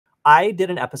I did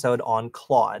an episode on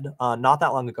Claude not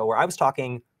that long ago where I was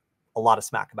talking a lot of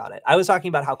smack about it. I was talking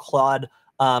about how Claude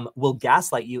will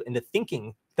gaslight you into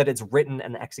thinking that it's written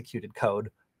and executed code,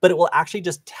 but it will actually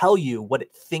just tell you what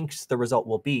it thinks the result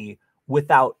will be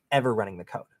without ever running the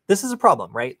code. This is a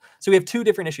problem, right? So we have two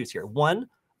different issues here. One,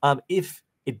 if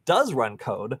it does run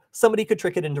code, somebody could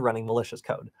trick it into running malicious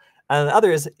code. And the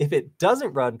other is if it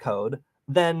doesn't run code,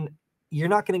 then you're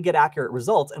not going to get accurate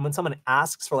results. And when someone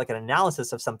asks for like an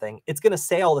analysis of something, it's going to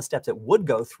say all the steps it would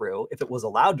go through if it was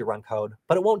allowed to run code,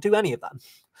 but it won't do any of them.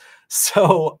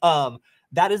 So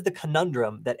that is the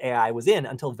conundrum that AI was in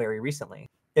until very recently.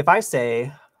 If I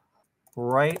say,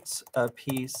 write a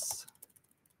piece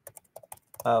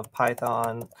of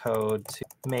Python code to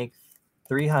make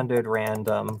 300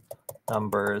 random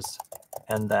numbers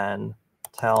and then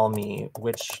tell me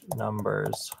which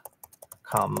numbers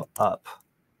come up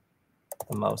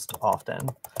the most often.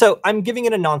 So I'm giving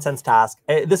it a nonsense task.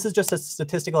 This is just a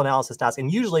statistical analysis task.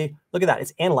 And usually, look at that,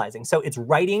 it's analyzing. So it's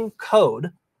writing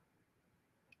code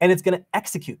and it's going to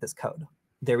execute this code.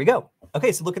 There we go.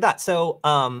 Okay, so look at that. So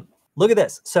look at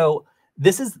this. So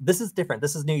this is different.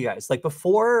 This is new, you guys. Like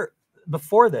before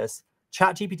this,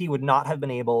 ChatGPT would not have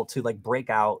been able to like break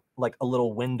out like a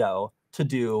little window to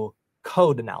do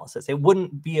code analysis. It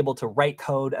wouldn't be able to write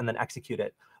code and then execute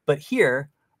it. But here,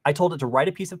 I told it to write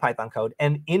a piece of Python code,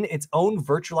 and in its own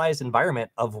virtualized environment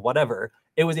of whatever,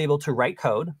 it was able to write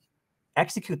code,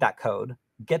 execute that code,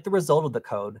 get the result of the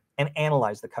code, and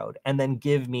analyze the code, and then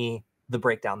give me the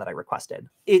breakdown that I requested.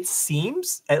 It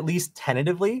seems, at least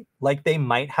tentatively, like they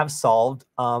might have solved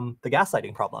the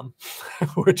gaslighting problem,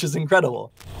 which is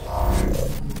incredible.